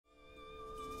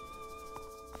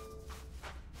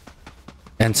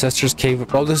Ancestors Cave.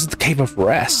 Oh, this is the Cave of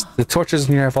Rest. The torches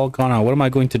in here have all gone out. What am I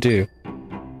going to do?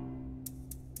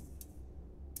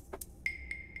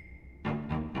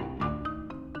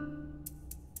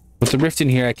 With the rift in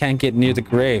here, I can't get near the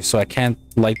grave, so I can't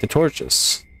light the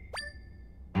torches.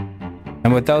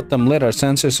 And without them lit,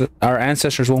 our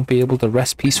ancestors won't be able to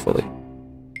rest peacefully.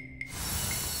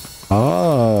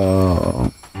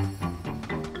 Oh.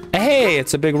 Hey,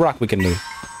 it's a big rock we can move.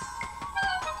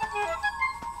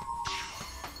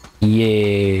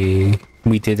 Yay.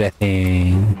 We did that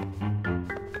thing.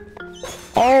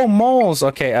 Oh, moles.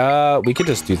 Okay, we could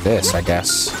just do this, I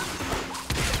guess.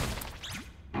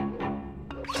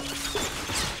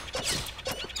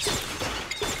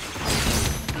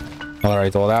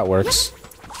 Alright, well that works.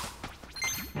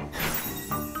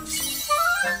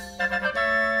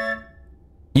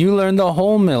 You learned the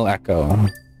whole mill echo.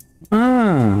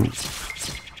 Ah.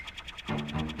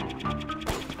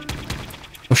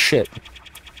 Oh shit.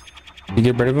 You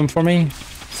get rid of him for me?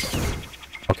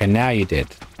 Okay, now you did.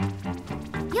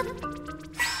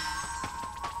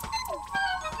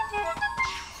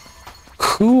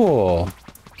 Cool.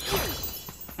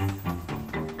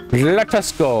 Let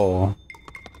us go.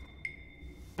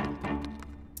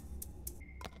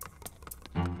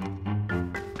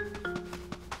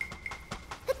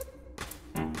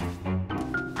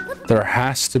 There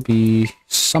has to be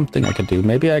something I could do.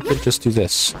 Maybe I could just do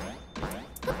this.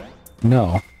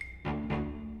 No.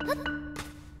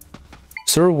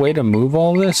 Is there a way to move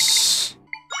all this?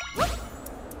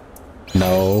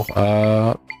 No.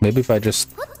 Maybe if I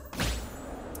just...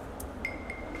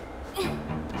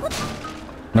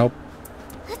 Nope.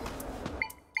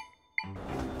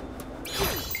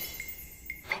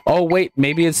 Oh, wait.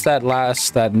 Maybe it's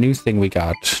that new thing we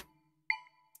got.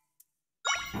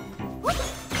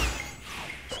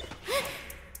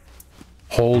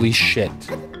 Holy shit.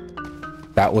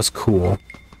 That was cool.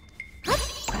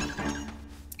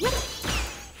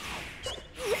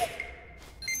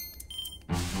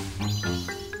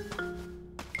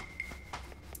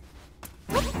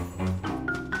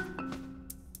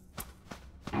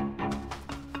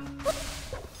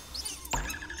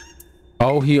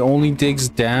 Oh, he only digs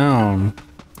down.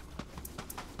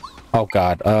 Oh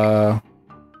god,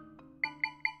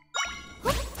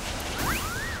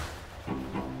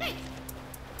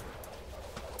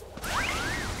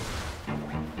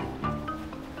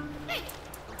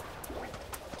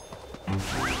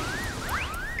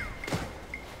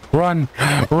 Run!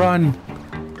 Run!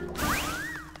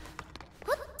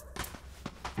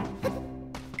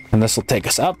 And this will take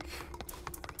us up.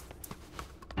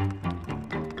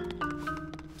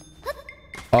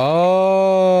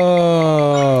 Oh,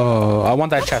 I want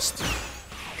that chest.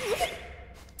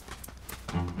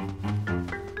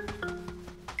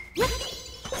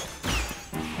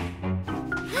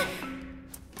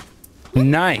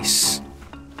 Nice.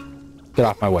 Get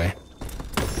off my way.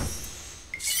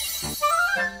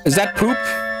 Is that poop?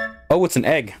 Oh, it's an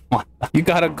egg. You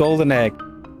got a golden egg.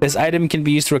 This item can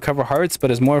be used to recover hearts, but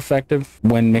is more effective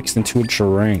when mixed into a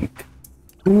drink.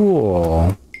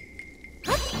 Cool.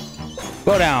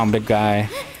 Go down, big guy.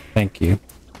 Thank you.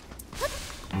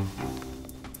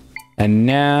 And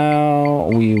now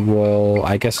we will,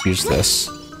 I guess, use this.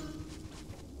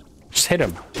 Just hit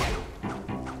him.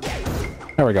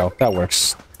 There we go. That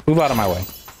works. Move out of my way.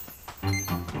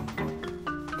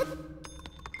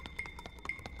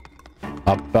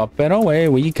 Up, up, and away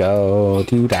we go.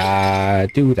 Do-da,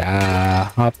 do-da.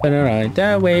 Up and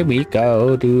away we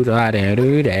go. Do-da,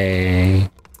 do-da.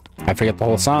 I forget the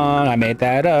whole song. I made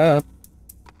that up.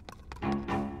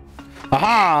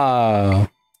 Aha!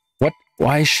 What?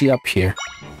 Why is she up here?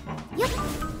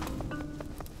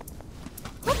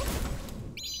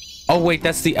 Oh, wait,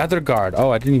 that's the other guard. Oh,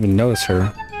 I didn't even notice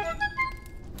her.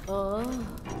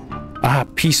 Ah,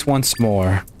 peace once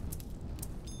more.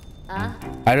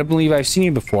 I don't believe I've seen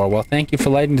you before. Well, thank you for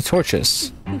lighting the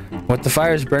torches. With the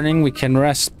fires burning, we can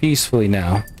rest peacefully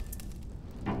now.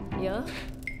 Yeah.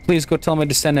 Please go tell my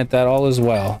descendant that all is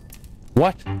well.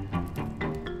 What?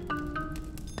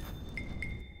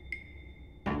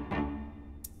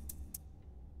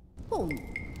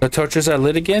 The torches are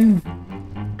lit again?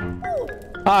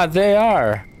 Ah, they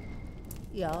are.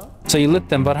 Yeah. So you lit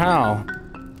them, but how?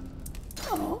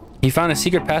 You found a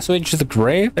secret passageway to the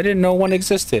grave? I didn't know one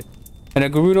existed. And a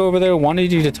Gerudo over there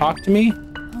wanted you to talk to me?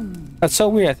 That's so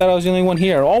weird. I thought I was the only one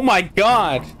here. Oh my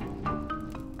god!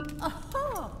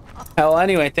 Well,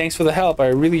 anyway, thanks for the help. I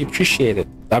really appreciate it.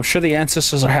 I'm sure the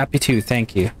ancestors are happy too.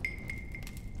 Thank you.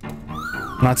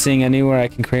 I'm not seeing anywhere I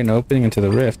can create an opening into the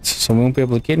rift, so we won't be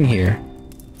able to get in here.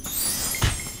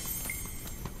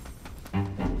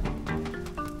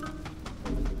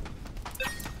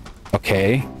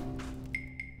 Okay.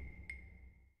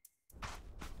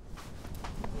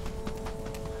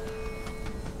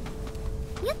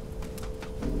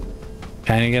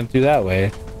 Can't even get through that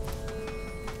way.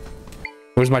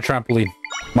 Where's my trampoline?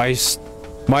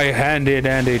 My handy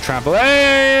dandy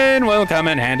trampoline will come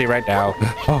in handy right now.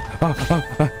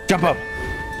 Jump up.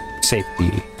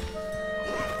 Safety.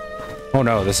 Oh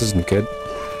no, this isn't good.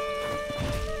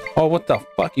 Oh, what the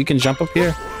fuck? You can jump up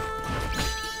here?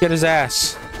 Get his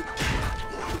ass.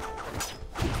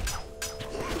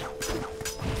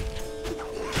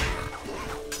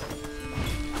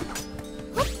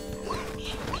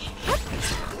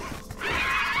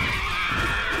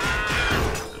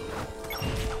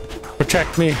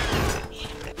 Protect me.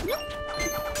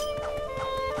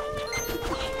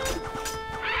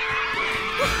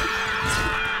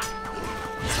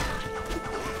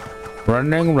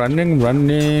 Running, running,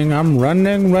 running. I'm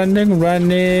running, running,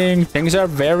 running. Things are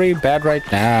very bad right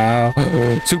now.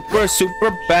 Super,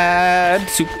 super bad.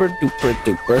 Super duper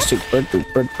duper super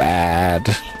duper bad.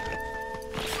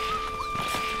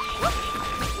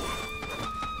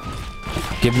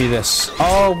 Give me this.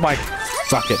 Oh my.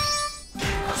 Fuck it.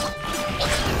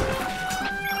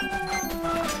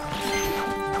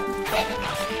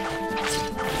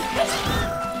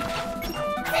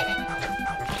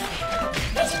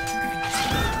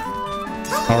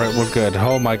 Alright, we're good.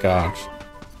 Oh my gosh.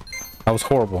 That was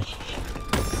horrible.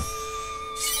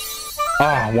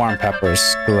 Ah, warm peppers.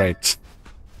 Great.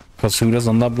 Because who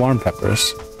doesn't love warm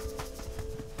peppers?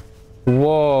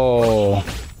 Whoa.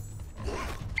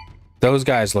 Those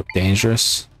guys look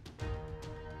dangerous.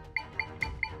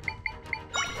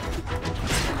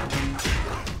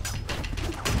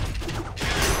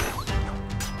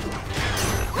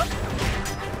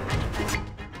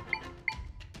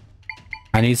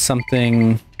 I need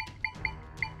something.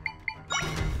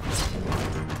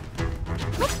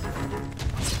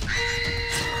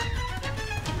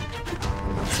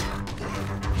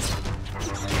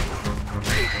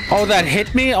 Oh, that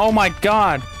hit me? Oh my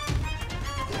god.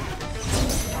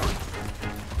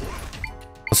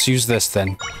 Let's use this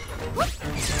then.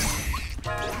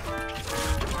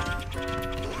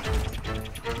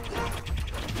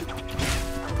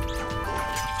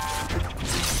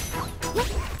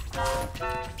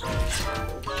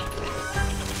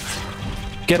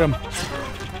 Get him.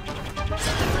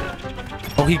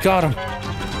 Oh, he got him.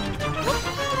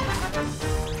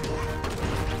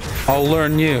 I'll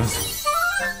learn you.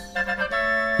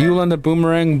 You learn the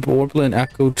boomerang, Borblin,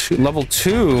 Echo 2. Level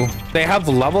 2? They have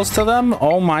levels to them?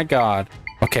 Oh my god.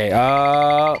 Okay,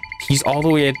 he's all the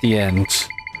way at the end.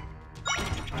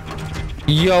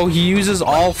 Yo, he uses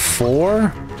all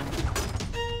 4?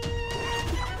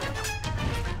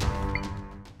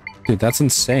 Dude, that's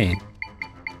insane.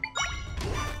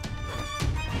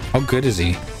 How good is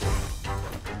he?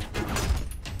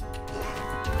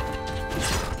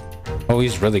 Oh,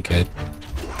 he's really good.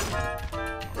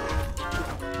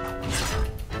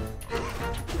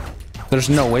 There's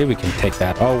no way we can take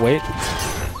that. Oh, wait.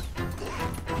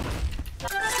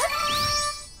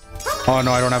 Oh,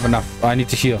 no, I don't have enough. I need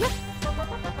to heal.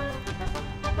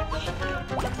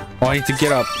 Oh, I need to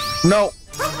get up. No!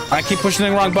 I keep pushing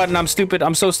the wrong button. I'm stupid.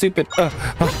 I'm so stupid.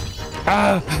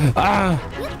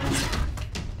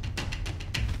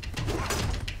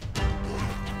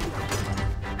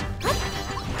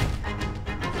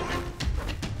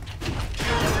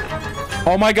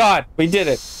 Oh my god, we did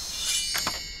it.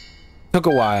 Took a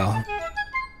while.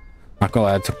 Not gonna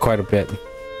lie, it took quite a bit.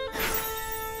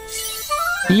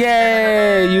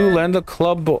 Yay! You learned the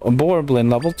club Borblin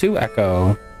level 2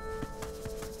 Echo.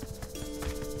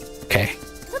 Okay.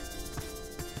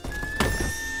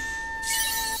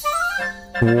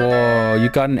 Whoa, you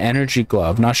got an energy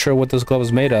glove. Not sure what this glove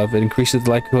is made of. It increases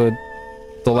the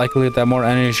likelihood that more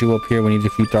energy will appear when you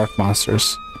defeat dark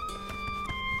monsters.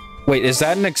 Wait, is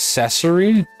that an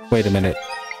accessory? Wait a minute.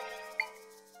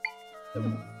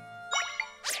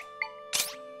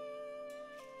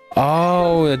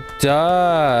 Oh, it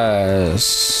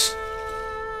does.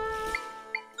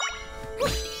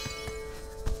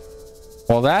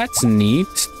 Well, that's neat.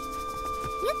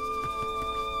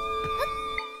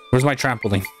 Where's my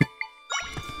trampoline?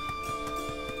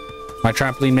 My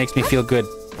trampoline makes me feel good.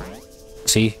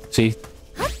 See? See?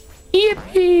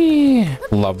 Yippee!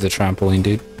 Love the trampoline,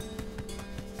 dude.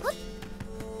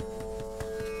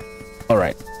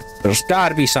 Alright. There's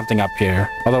gotta be something up here.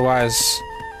 Otherwise,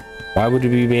 why would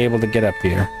we be able to get up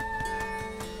here?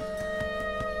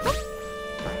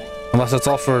 Unless it's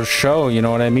all for show, you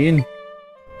know what I mean?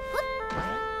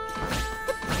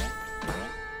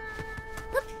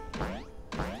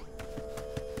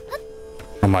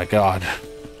 Oh my god.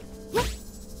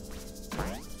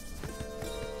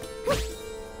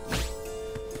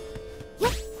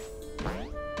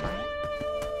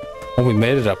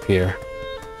 made it up here.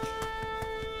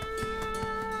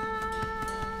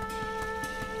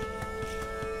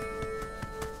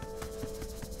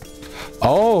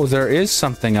 Oh, there is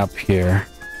something up here.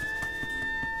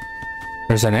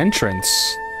 There's an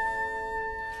entrance.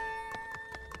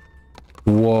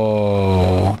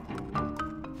 Whoa.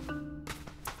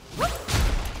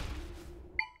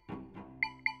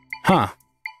 Huh.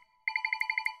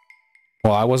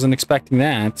 Well, I wasn't expecting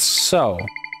that, so...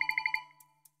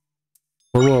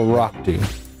 What will a rock do?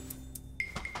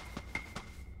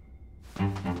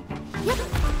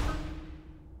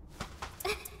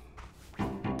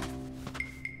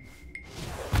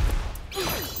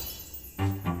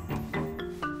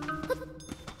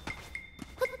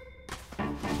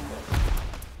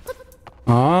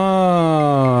 Oh.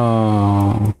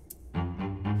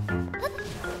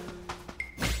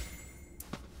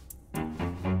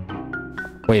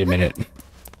 Wait a minute.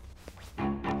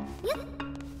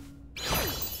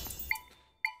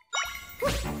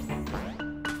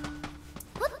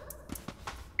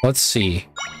 Let's see.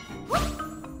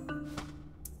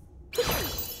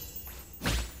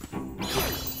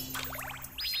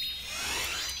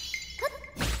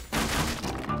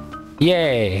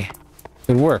 Yay!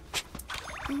 It worked.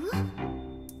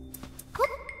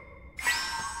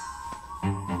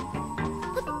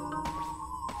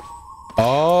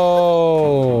 Oh.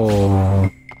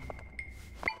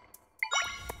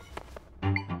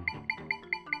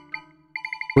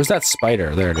 Where's that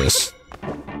spider? There it is.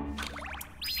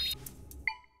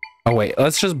 Oh wait,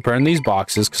 let's just burn these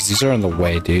boxes because these are in the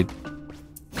way, dude.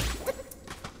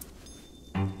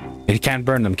 He can't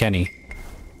burn them, can he?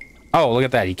 Oh, look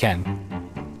at that, he can.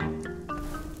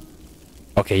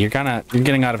 Okay, you're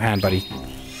getting out of hand, buddy.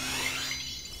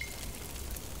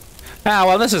 Ah,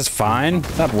 well, this is fine.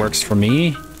 That works for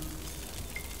me.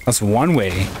 That's one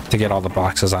way to get all the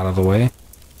boxes out of the way.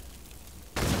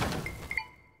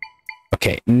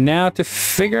 Okay, now to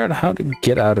figure out how to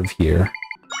get out of here.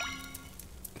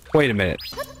 Wait a minute.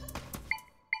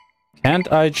 Can't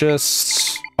I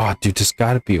just... Oh, dude, there's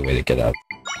gotta be a way to get out.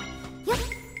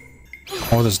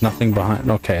 Oh, there's nothing behind.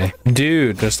 Okay.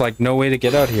 Dude, there's like no way to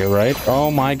get out here, right?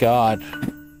 Oh my god.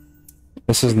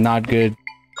 This is not good.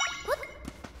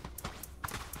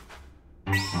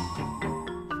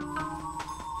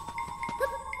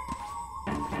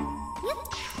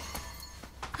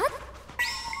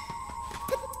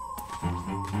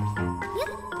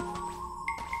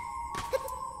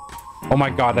 Oh my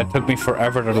god, that took me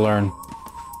forever to learn.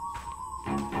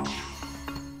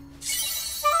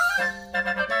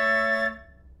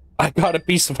 I got a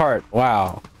piece of heart.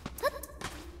 Wow.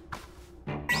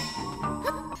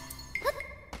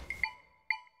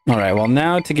 Alright, well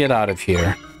now to get out of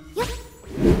here.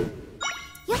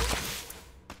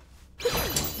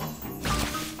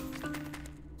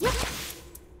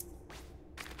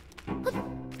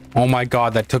 Oh my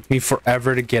god, that took me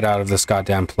forever to get out of this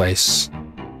goddamn place.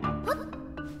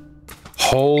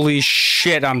 Holy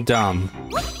shit, I'm dumb.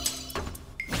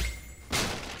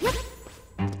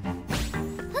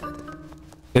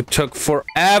 It took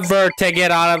forever to get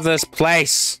out of this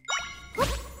place.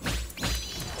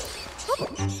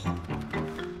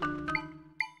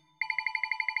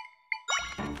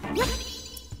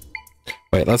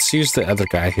 Wait, let's use the other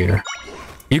guy here.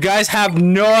 You guys have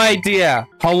no idea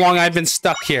how long I've been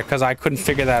stuck here because I couldn't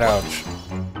figure that out.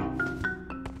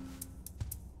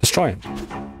 Destroy him.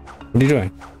 What are you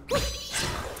doing?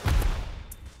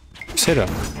 Sit him.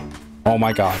 Oh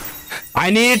my god. I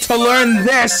needed to learn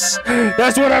this!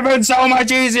 This would have been so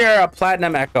much easier! A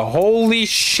platinum echo. Holy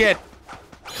shit!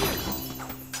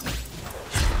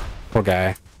 Poor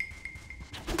guy.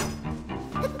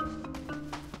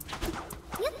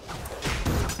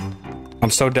 I'm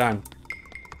so done.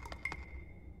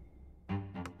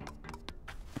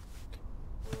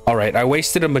 Alright, I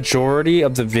wasted a majority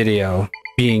of the video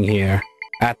being here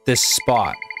at this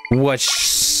spot, which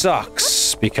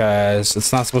sucks because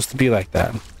it's not supposed to be like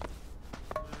that.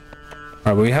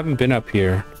 Alright, but we haven't been up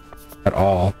here at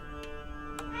all.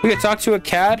 We could talk to a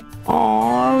cat.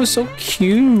 Oh, it was so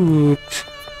cute.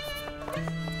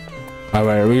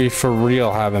 Alright, we for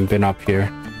real haven't been up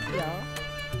here.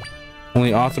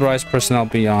 Only authorized personnel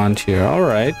beyond here.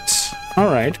 Alright.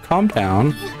 Alright, calm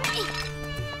down.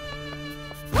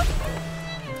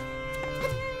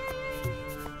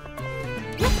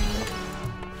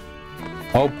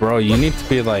 Oh, bro, you need to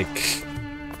be like...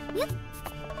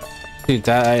 Dude,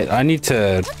 I need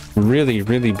to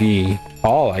really be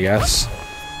tall, I guess.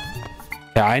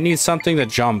 Yeah, I need something to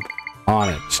jump on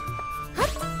it.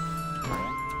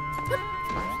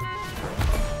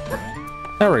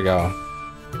 There we go.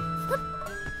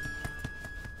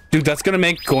 Dude, that's gonna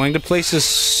make going to places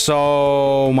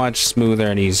so much smoother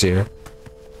and easier.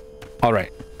 All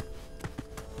right.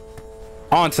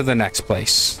 On to the next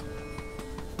place.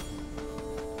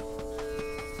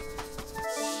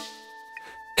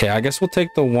 Okay, I guess we'll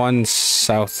take the one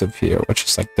south of here, which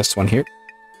is like this one here.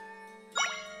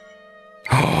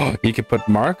 Oh, you could put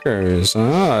markers.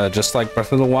 Just like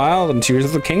Breath of the Wild and Tears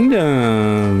of the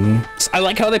Kingdom. I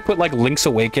like how they put like Link's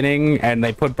Awakening and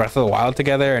they put Breath of the Wild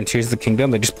together and Tears of the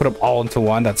Kingdom. They just put them all into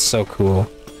one. That's so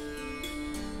cool.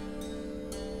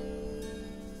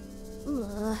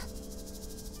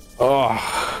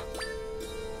 Oh.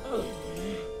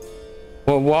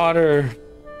 What water?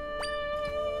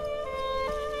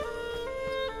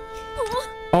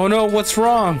 Oh no, what's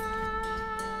wrong?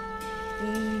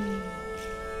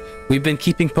 We've been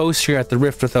keeping post here at the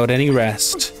rift without any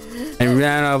rest. And we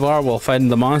ran out of our while fighting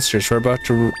the monsters. We're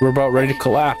about ready to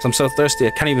collapse. I'm so thirsty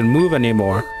I can't even move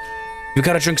anymore. You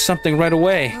gotta drink something right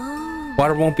away.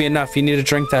 Water won't be enough. You need a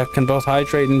drink that can both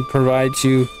hydrate you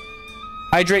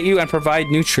and provide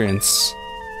nutrients.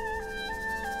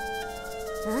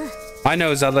 I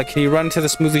know, Zelda. Can you run to the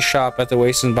smoothie shop at the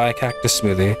Oasis and buy a cactus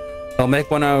smoothie? They'll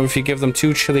make one out if you give them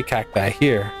 2 chili cacti.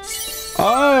 Here.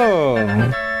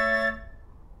 Oh.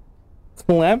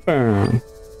 Clever.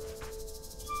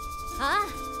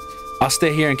 I'll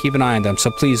stay here and keep an eye on them, so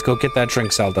please go get that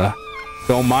drink, Zelda.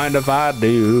 Don't mind if I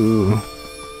do.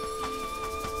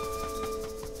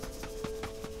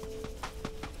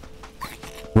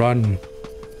 Run.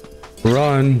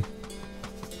 Run.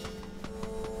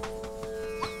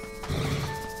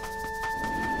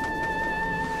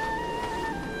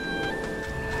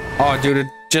 Oh, dude, it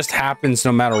just happens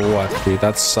no matter what, dude.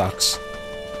 That sucks.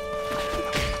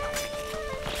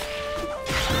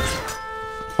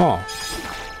 Oh.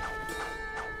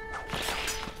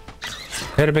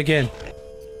 Hit him again.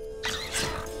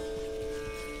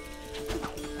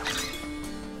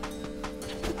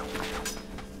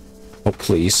 Oh,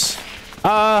 please.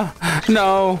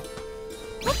 No.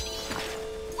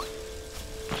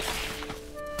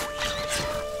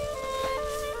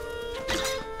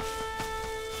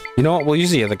 You know what? We'll use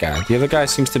the other guy. The other guy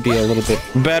seems to be a little bit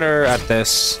better at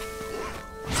this.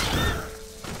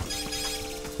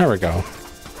 There we go.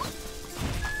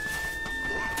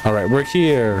 All right, we're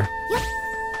here.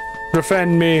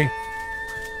 Defend me.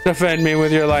 Defend me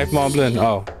with your life, Moblin.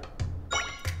 Oh.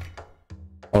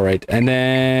 All right, and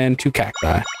then 2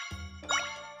 cacti.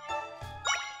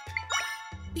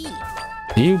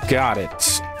 You got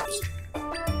it.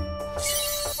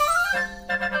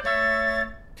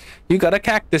 You got a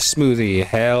cactus smoothie.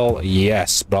 Hell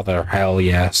yes, brother. Hell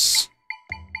yes.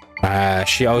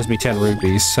 She owes me 10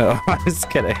 rupees, so I'm just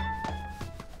kidding.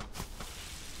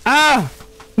 Ah!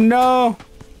 No!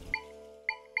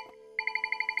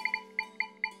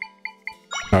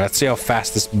 Alright, let's see how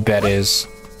fast this bed is.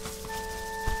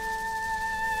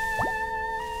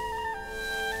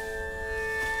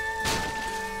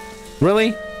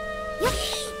 Really?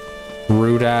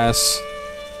 Rude ass.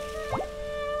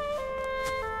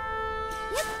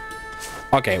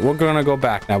 Okay, we're gonna go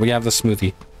back now. We have the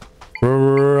smoothie.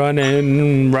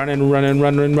 Running, running, running,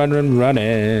 running, running,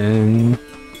 running.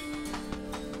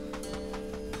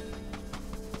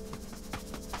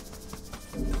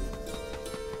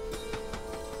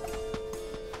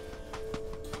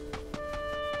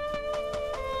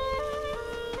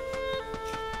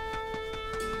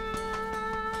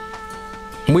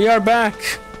 We are back.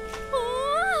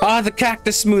 Ah, the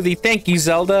cactus smoothie. Thank you,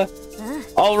 Zelda.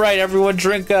 All right, everyone,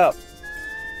 drink up.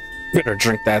 Better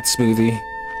drink that smoothie.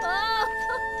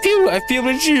 Phew, I feel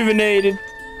rejuvenated.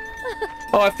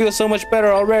 Oh, I feel so much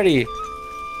better already.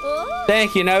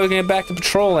 Thank you. Now we can get back to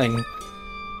patrolling.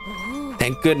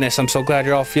 Thank goodness. I'm so glad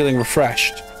you're all feeling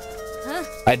refreshed.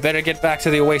 I'd better get back to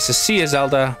the Oasis. See you,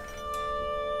 Zelda.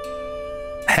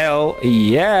 Hell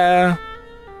yeah.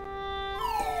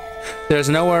 There's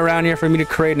nowhere around here for me to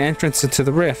create an entrance into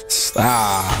the rifts.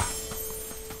 Ah.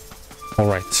 All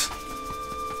right.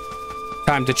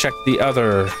 Time to check the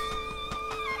other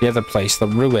place, the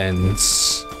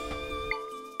ruins.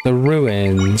 The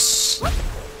ruins.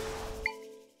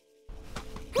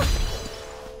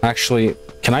 Actually,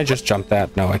 can I just jump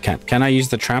that? No, I can't. Can I use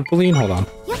the trampoline? Hold on.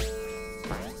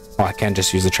 Oh, I can't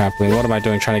just use the trampoline. What am I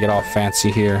doing trying to get all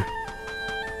fancy here?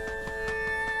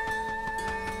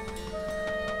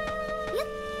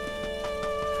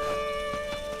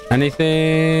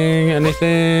 Anything?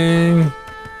 Anything?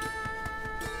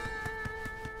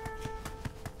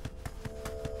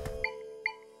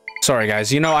 Sorry,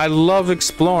 guys. You know, I love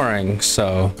exploring,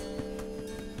 so...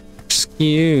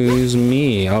 Excuse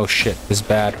me. Oh, shit. This is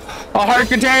bad. A heart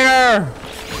container!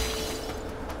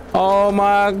 Oh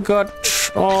my god.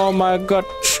 Oh my god.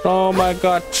 Oh my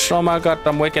god. Oh my god.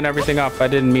 I'm waking everything up. I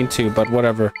didn't mean to, but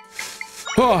whatever.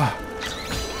 Oh.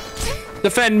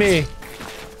 Defend me.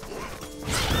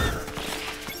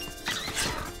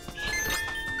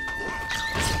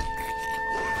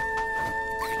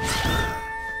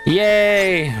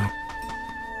 Yay.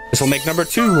 This will make number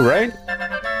 2, right?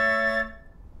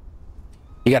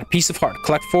 You got a piece of heart.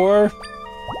 Collect 4.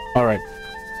 All right.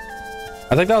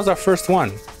 I think that was our first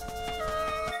one.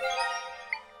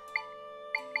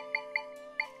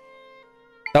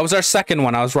 That was our second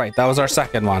one. I was right. That was our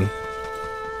second one.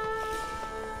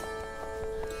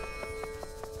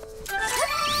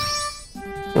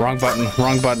 Wrong button.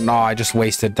 Wrong button. Oh, I just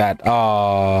wasted that.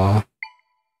 Oh.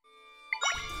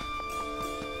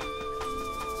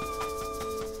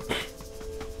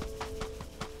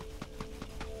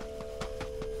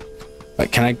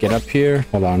 Wait, can I get up here?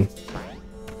 Hold on.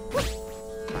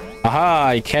 Aha,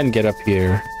 I can get up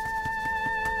here.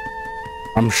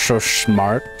 I'm so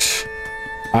smart.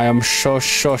 I am so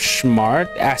smart.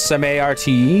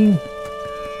 S-M-A-R-T.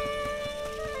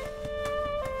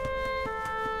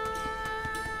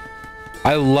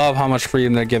 I love how much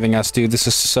freedom they're giving us, dude. This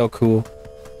is so cool.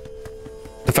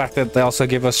 The fact that they also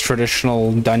give us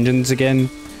traditional dungeons again.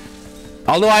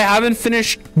 Although I haven't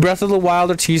finished Breath of the Wild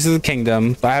or Tears of the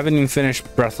Kingdom. I haven't even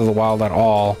finished Breath of the Wild at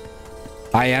all.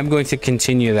 I am going to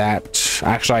continue that.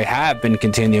 Actually, I have been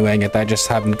continuing it. I just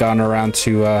haven't gotten around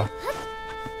to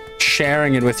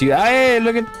sharing it with you. Hey,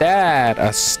 look at that.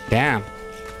 A stamp.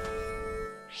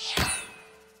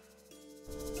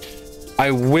 I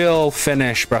will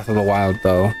finish Breath of the Wild,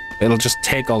 though. It'll just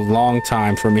take a long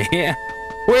time for me.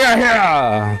 We are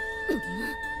here!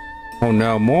 Oh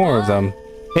no, more of them.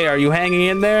 Hey, are you hanging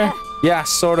in there? Yeah,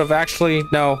 sort of. Actually,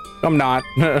 no, I'm not.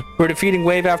 We're defeating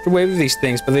wave after wave of these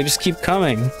things, but they just keep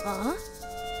coming.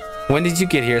 When did you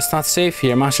get here? It's not safe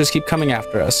here. Monsters keep coming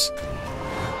after us.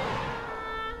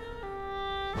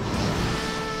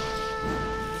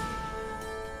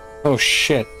 Oh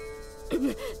shit.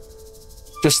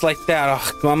 Just like that.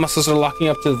 Ugh, my muscles are locking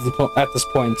up at this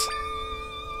point.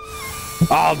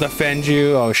 I'll defend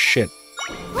you. Oh shit.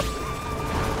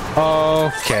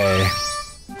 Okay.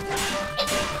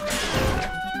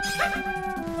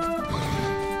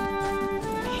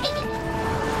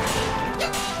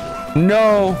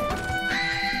 No.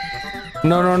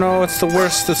 No. It's the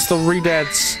worst. It's the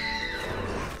re-deads.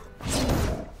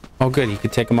 Oh good, you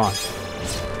could take them on.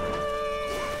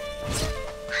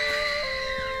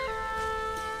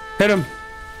 Hit him!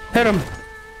 Hit him!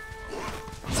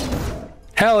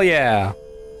 Hell yeah!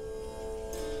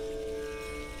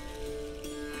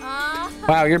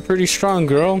 Wow, you're pretty strong,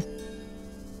 girl.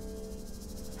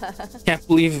 Can't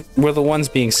believe we're the ones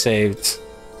being saved.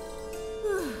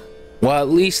 Well, at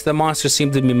least the monsters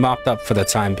seem to be mopped up for the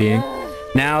time being.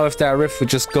 Now, if that rift would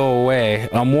just go away,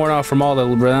 I'm worn out from all the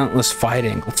relentless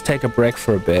fighting. Let's take a break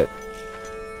for a bit.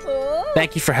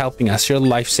 Thank you for helping us. You're a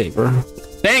lifesaver.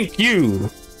 Thank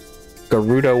you!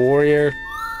 GERUDO warrior.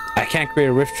 I can't create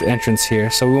a rift entrance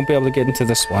here, so we won't be able to get into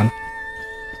this one.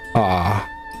 Ah.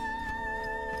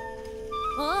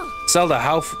 Zelda,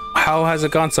 how has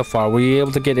it gone so far? Were you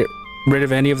able to get rid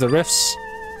of any of the rifts?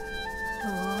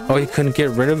 Oh, you couldn't get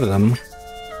rid of them,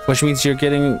 which means you're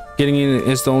getting in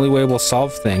is the only way we'll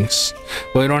solve things.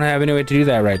 Well, we don't have any way to do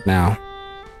that right now.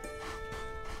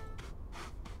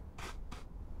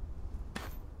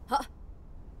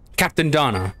 Captain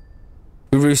Donna.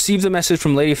 We received a message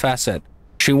from Lady Facet.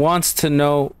 She wants to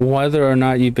know whether or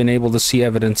not you've been able to see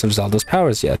evidence of Zelda's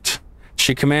powers yet.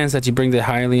 She commands that you bring the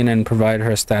Hylian and provide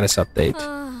her a status update.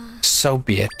 So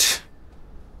be it.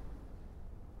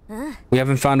 We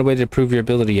haven't found a way to prove your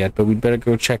ability yet, but we'd better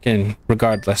go check in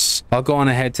regardless. I'll go on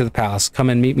ahead to the palace. Come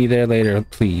and meet me there later,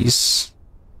 please.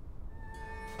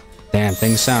 Damn,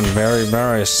 things sound very,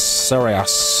 very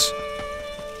serious.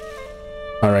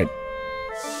 Alright.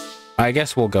 I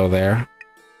guess we'll go there.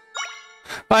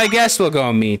 I guess we'll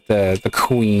go meet the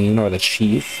queen or the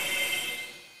chief.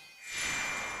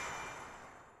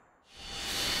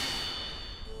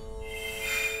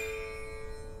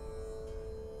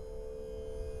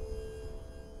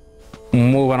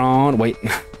 Moving on. Wait.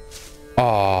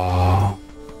 Oh,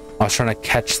 I was trying to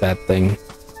catch that thing.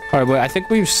 All right, but I think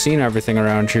we've seen everything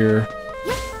around here.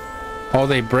 Oh,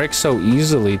 they break so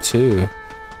easily too.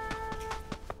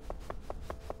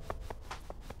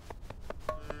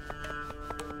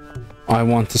 I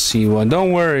want to see one.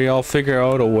 Don't worry, I'll figure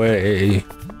out a way.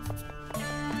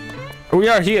 We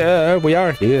are here. We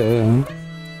are here.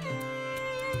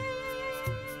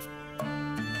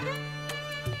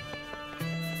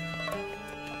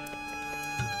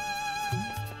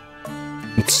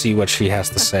 Let's see what she has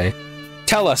to say.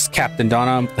 Tell us, Captain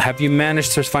Donna, have you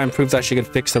managed to find proof that she can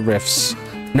fix the rifts?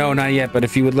 No, not yet, but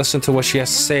if you would listen to what she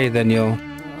has to say, then you'll...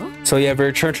 So you have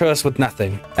returned to us with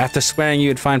nothing. After swearing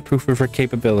you'd find proof of her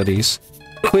capabilities.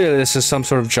 Clearly this is some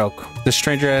sort of joke. The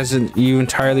stranger has you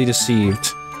entirely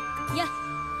deceived. Yeah.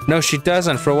 No, she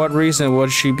doesn't. For what reason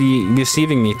would she be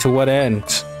deceiving me? To what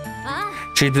end?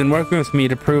 She's been working with me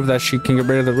to prove that she can get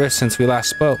rid of the rifts since we last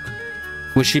spoke.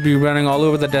 Would she be running all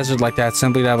over the desert like that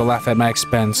simply to have a laugh at my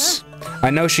expense? I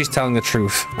know she's telling the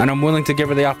truth, and I'm willing to give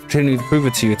her the opportunity to prove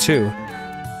it to you too.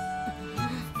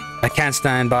 I can't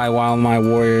stand by while my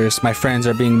warriors, my friends,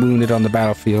 are being wounded on the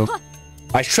battlefield.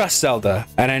 I trust Zelda,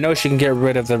 and I know she can get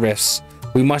rid of the rifts.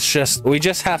 We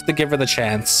just have to give her the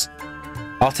chance.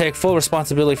 I'll take full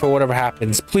responsibility for whatever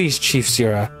happens. Please, Chief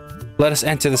Sierra, let us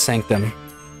enter the sanctum.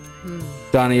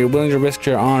 Donna, you're willing to risk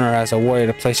your honor as a warrior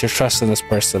to place your trust in this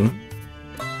person.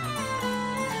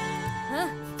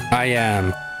 I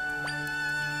am.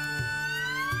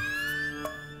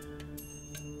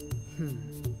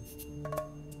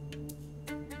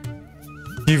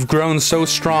 You've grown so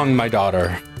strong, my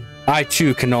daughter. I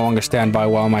too can no longer stand by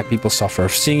while my people suffer.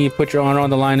 Seeing you put your honor on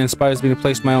the line inspires me to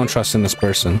place my own trust in this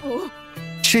person.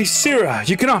 Chief Sierra,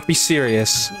 you cannot be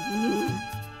serious.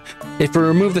 If we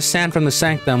remove the sand from the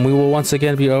sanctum, we will once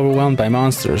again be overwhelmed by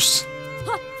monsters.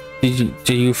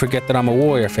 Do you forget that I'm a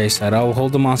warrior, Facehead? I will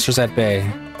hold the monsters at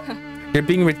bay. You're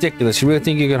being ridiculous. You really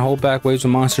think you can hold back waves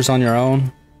of monsters on your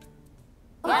own?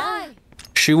 Why?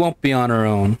 She won't be on her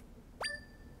own.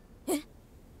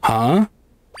 Huh?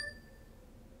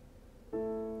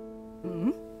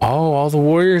 Oh, all the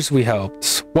warriors we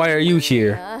helped. Why are you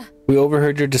here? We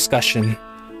overheard your discussion.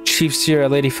 Chief Sierra,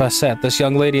 Lady Facette, this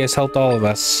young lady has helped all of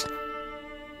us.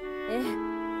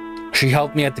 She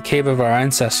helped me at the cave of our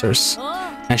ancestors,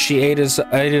 and she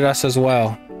aided us as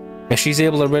well. If she's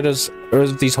able to rid us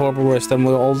of these horrible rifts, then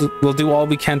we'll do all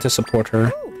we can to support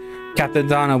her. Captain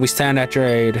Donna, we stand at your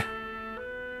aid.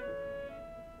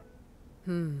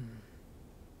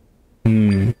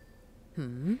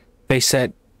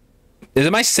 Facette.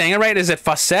 Am I saying it right? Is it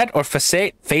Facette or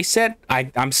Facette? Facette?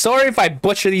 I'm sorry if I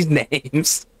butcher these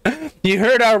names. You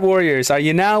heard our warriors. Are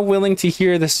you now willing to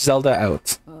hear this Zelda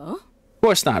out? Of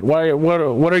course not.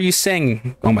 What are you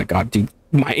saying? Oh my god, dude.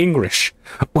 My English.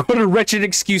 What a wretched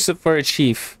excuse for a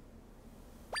chief.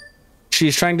 She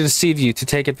is trying to deceive you, to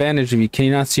take advantage of you. Can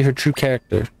you not see her true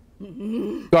character?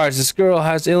 Guards, this girl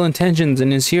has ill intentions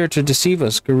and is here to deceive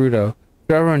us, Gerudo.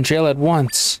 Throw her in jail at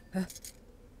once.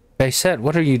 Facette,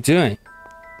 what are you doing?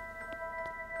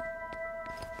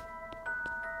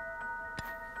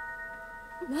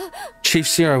 Chief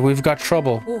Sierra, we've got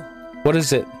trouble. What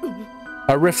is it?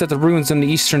 A rift at the ruins in the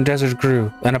eastern desert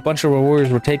grew, and a bunch of our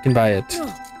warriors were taken by it.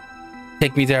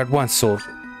 Take me there at once, soldier.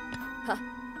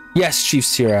 Yes, Chief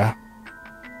Sierra.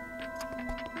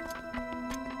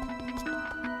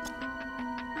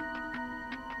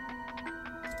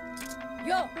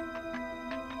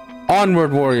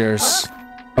 Onward, warriors!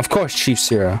 Of course, Chief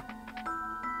Sierra.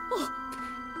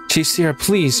 Chief Sierra,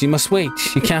 please, you must wait.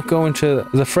 You can't go into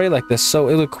the fray like this, so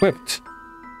ill-equipped.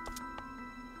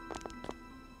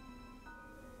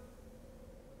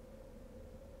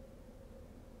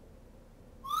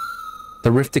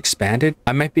 The rift expanded?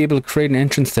 I might be able to create an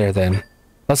entrance there then.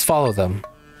 Let's follow them.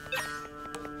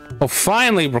 Oh,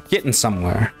 finally, we're getting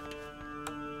somewhere.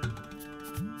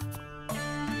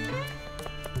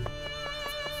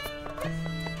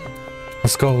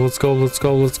 Let's go, let's go, let's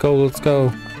go, let's go, let's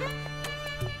go.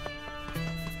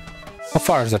 How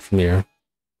far is that from here?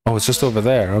 Oh, it's just over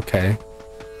there, okay.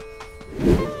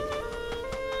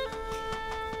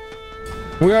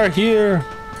 We are here!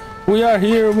 We are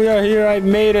here, we are here, I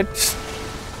made it!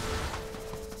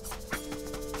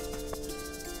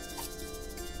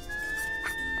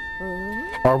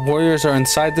 Our warriors are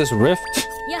inside this rift?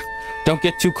 Yeah. Don't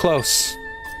get too close.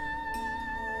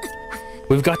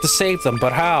 We've got to save them,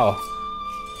 but how?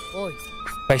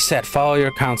 I said, follow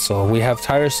your counsel. We have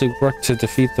tirelessly worked to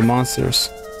defeat the monsters.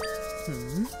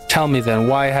 Tell me then,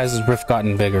 why has this rift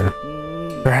gotten bigger?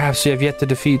 Perhaps you have yet to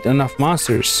defeat enough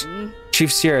monsters.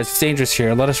 Chief Sierra, it's dangerous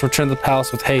here. Let us return to the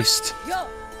palace with haste.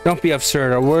 Don't be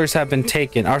absurd. Our warriors have been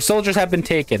taken. Our soldiers have been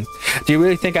taken. Do you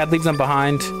really think I'd leave them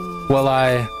behind? Well,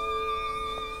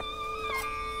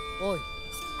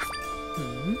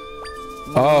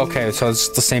 Oh, okay, so it's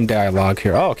the same dialogue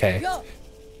here. Oh, okay.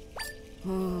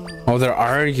 Oh, they're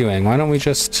arguing. Why don't we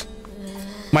just...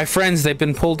 My friends, they've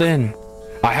been pulled in.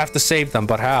 I have to save them,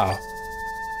 but how?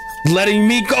 Letting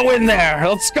me go in there!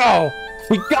 Let's go!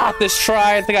 We got this,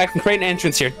 try. I think I can create an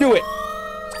entrance here. Do it!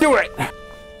 Do it!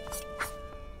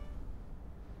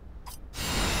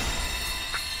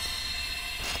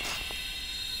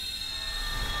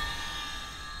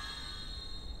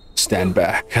 stand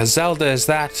back. Zelda, is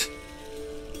that...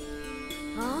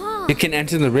 You can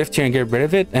enter the rift here and get rid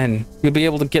of it, and you'll be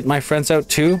able to get my friends out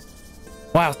too?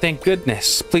 Wow, thank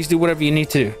goodness. Please do whatever you need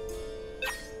to.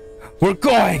 We're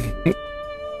going!